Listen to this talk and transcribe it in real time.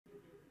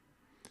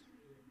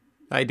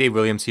Hi, Dave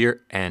Williams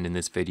here, and in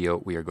this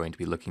video we are going to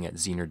be looking at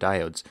Zener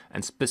diodes,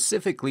 and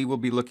specifically we'll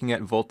be looking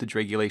at voltage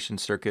regulation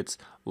circuits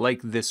like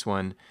this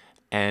one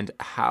and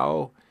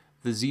how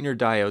the Zener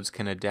diodes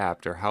can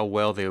adapt, or how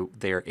well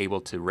they are able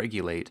to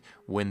regulate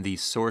when the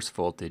source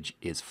voltage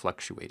is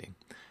fluctuating.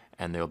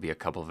 And there'll be a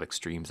couple of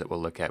extremes that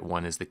we'll look at.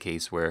 One is the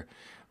case where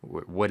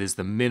what is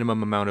the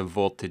minimum amount of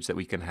voltage that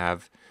we can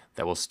have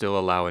that will still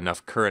allow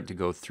enough current to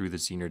go through the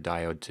Zener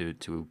diode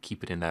to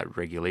keep it in that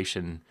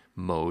regulation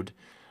mode.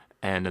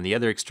 And on the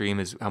other extreme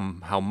is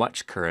how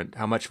much current,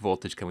 how much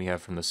voltage can we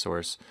have from the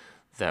source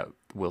that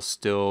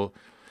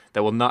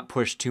will not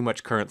push too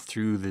much current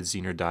through the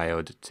Zener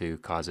diode to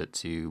cause it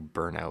to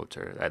burn out,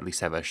 or at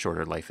least have a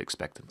shorter life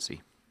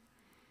expectancy.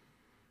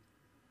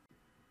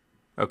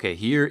 Okay,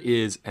 here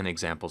is an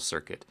example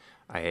circuit.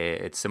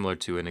 It's similar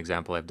to an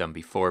example I've done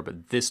before,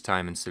 but this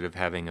time instead of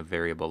having a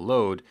variable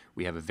load,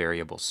 we have a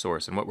variable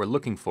source. And what we're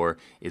looking for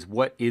is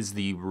what is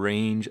the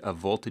range of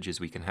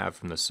voltages we can have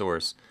from the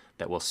source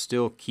that will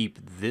still keep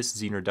this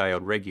Zener diode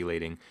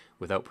regulating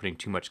without putting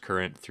too much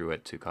current through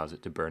it to cause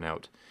it to burn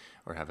out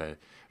or have a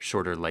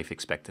shorter life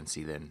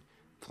expectancy than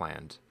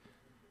planned.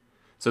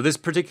 So this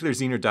particular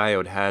Zener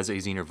diode has a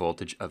Zener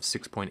voltage of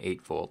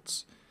 6.8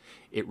 volts.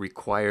 It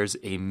requires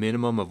a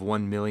minimum of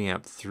 1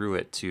 milliamp through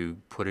it to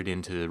put it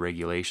into the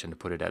regulation, to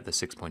put it at the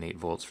 6.8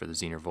 volts for the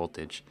Zener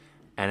voltage.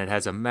 And it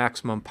has a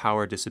maximum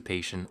power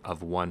dissipation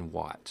of 1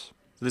 watt.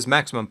 So this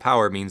maximum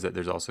power means that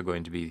there's also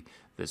going to be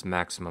this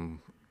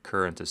maximum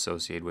current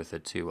associated with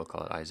it too. We'll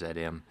call it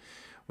IZM,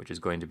 which is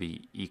going to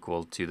be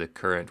equal to the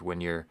current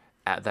when you're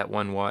at that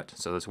 1 watt.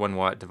 So this 1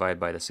 watt divided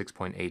by the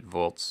 6.8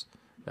 volts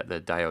that the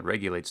diode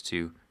regulates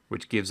to,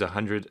 which gives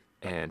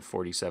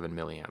 147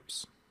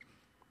 milliamps.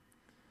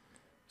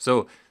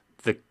 So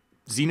the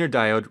Zener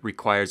diode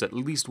requires at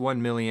least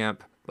 1 milliamp,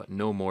 but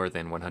no more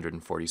than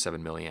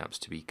 147 milliamps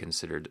to be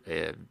considered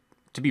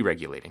to be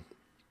regulating.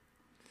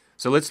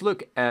 So let's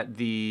look at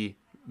the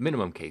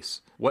minimum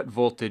case. What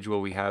voltage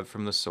will we have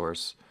from the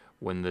source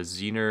when the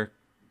Zener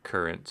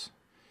current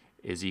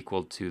is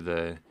equal to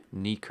the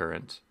knee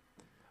current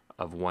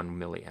of 1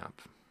 milliamp?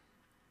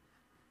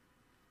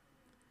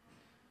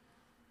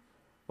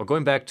 Well,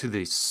 going back to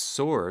the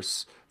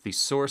source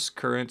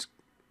current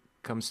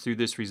comes through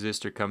this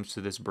resistor, comes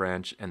to this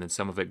branch, and then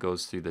some of it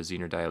goes through the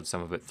Zener diode,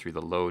 some of it through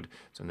the load.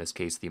 So in this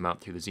case, the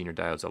amount through the Zener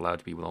diode is allowed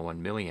to be below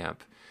 1 milliamp.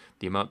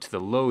 The amount to the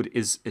load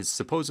is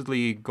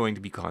supposedly going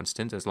to be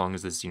constant. As long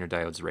as the Zener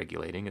diode is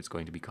regulating, it's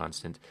going to be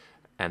constant.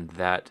 And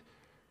that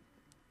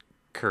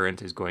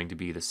current is going to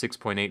be the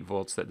 6.8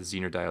 volts that the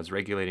Zener diode is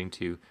regulating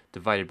to,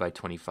 divided by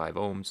 25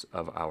 ohms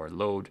of our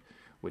load,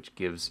 which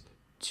gives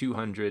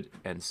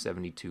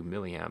 272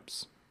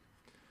 milliamps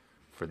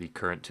for the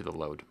current to the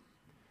load.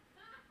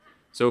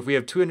 So if we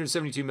have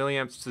 272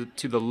 milliamps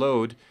to the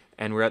load,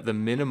 and we're at the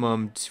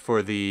minimum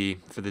for the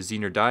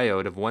Zener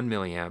diode of 1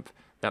 milliamp,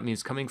 that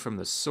means coming from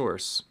the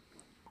source,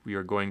 we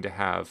are going to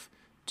have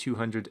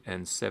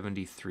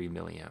 273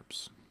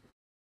 milliamps.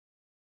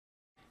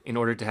 In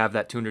order to have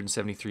that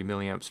 273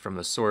 milliamps from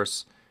the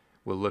source,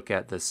 we'll look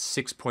at the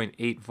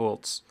 6.8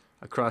 volts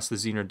across the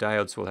Zener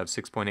diode, so we'll have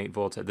 6.8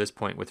 volts at this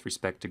point with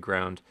respect to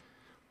ground,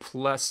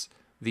 plus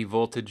the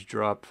voltage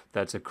drop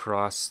that's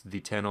across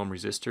the 10 ohm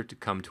resistor to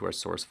come to our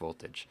source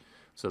voltage.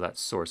 So that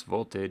source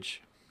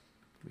voltage,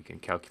 we can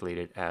calculate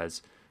it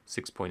as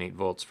 6.8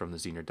 volts from the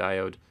Zener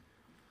diode,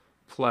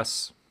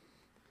 plus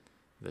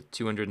the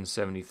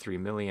 273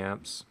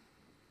 milliamps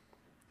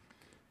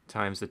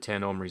times the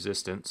 10 ohm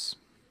resistance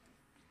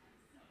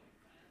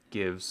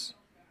gives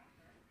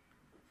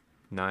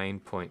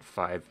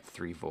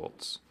 9.53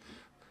 volts.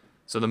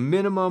 So the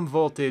minimum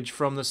voltage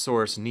from the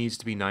source needs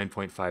to be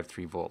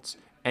 9.53 volts.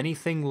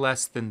 Anything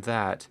less than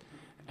that,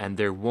 and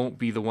there won't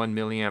be the 1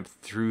 milliamp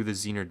through the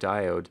Zener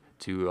diode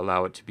to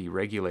allow it to be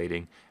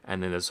regulating,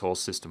 and then this whole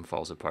system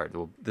falls apart.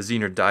 The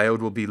Zener diode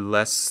will be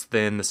less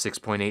than the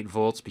 6.8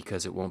 volts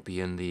because it won't be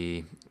in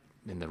the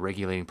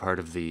regulating part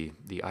of the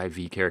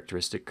IV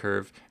characteristic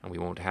curve, and we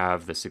won't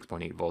have the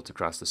 6.8 volts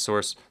across the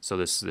source, so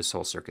this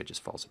whole circuit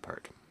just falls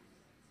apart.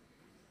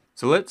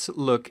 So let's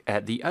look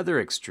at the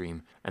other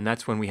extreme, and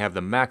that's when we have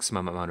the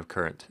maximum amount of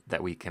current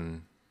that we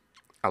can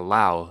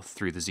allow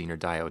through the Zener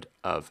diode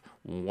of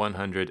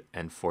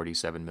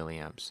 147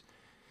 milliamps.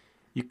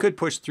 You could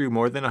push through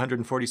more than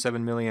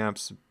 147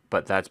 milliamps,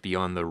 but that's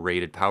beyond the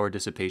rated power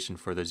dissipation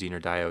for the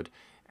Zener diode,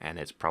 and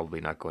it's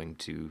probably not going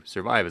to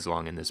survive as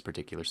long in this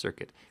particular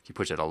circuit. If you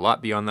push it a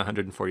lot beyond the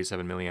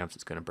 147 milliamps,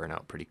 it's going to burn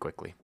out pretty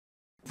quickly.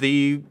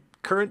 The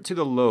current to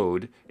the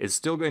load is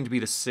still going to be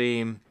the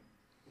same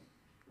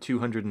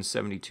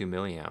 272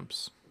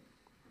 milliamps.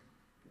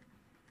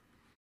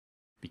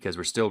 Because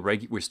we still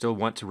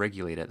want to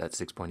regulate at that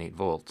 6.8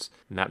 volts.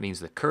 And that means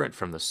the current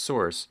from the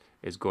source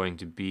is going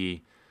to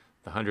be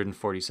the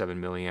 147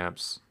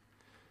 milliamps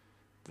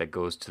that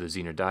goes to the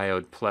Zener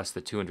diode plus the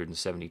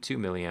 272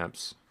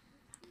 milliamps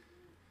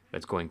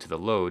that's going to the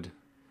load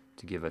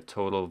to give a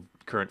total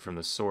current from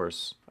the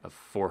source of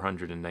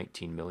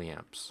 419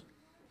 milliamps.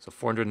 So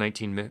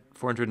 419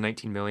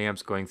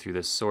 milliamps going through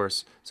this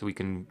source, so we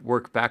can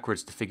work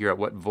backwards to figure out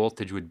what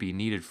voltage would be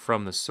needed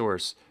from the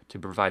source to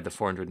provide the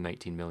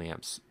 419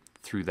 milliamps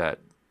through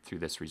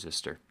this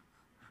resistor.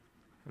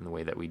 And the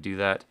way that we do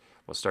that,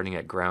 well, starting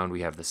at ground,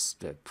 we have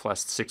the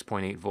plus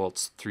 6.8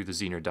 volts through the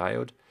Zener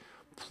diode,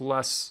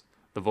 plus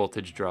the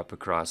voltage drop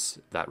across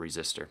that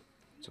resistor.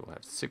 So we'll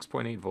have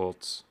 6.8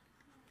 volts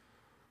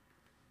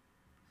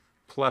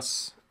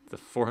plus the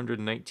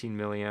 419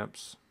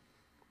 milliamps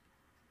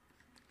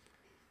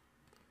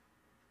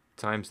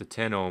times the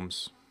 10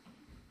 ohms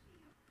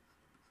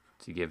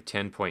to give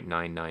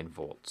 10.99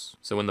 volts.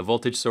 So when the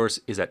voltage source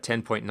is at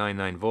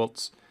 10.99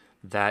 volts,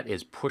 that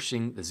is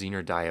pushing the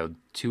Zener diode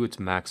to its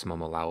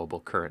maximum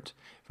allowable current.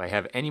 If I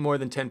have any more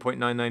than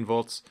 10.99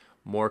 volts,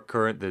 more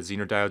current, the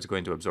Zener diode is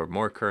going to absorb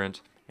more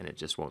current, and it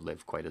just won't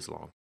live quite as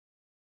long.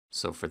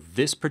 So for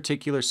this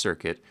particular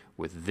circuit,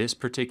 with this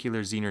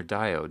particular Zener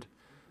diode,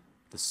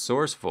 the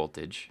source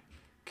voltage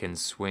can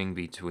swing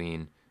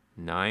between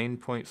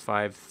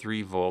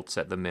 9.53 volts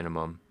at the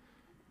minimum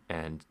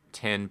and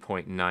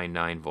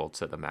 10.99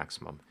 volts at the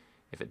maximum.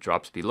 If it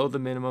drops below the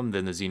minimum,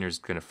 then the Zener is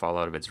going to fall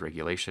out of its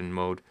regulation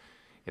mode.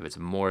 If it's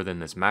more than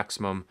this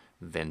maximum,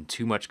 then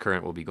too much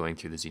current will be going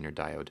through the Zener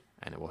diode,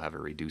 and it will have a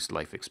reduced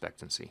life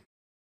expectancy.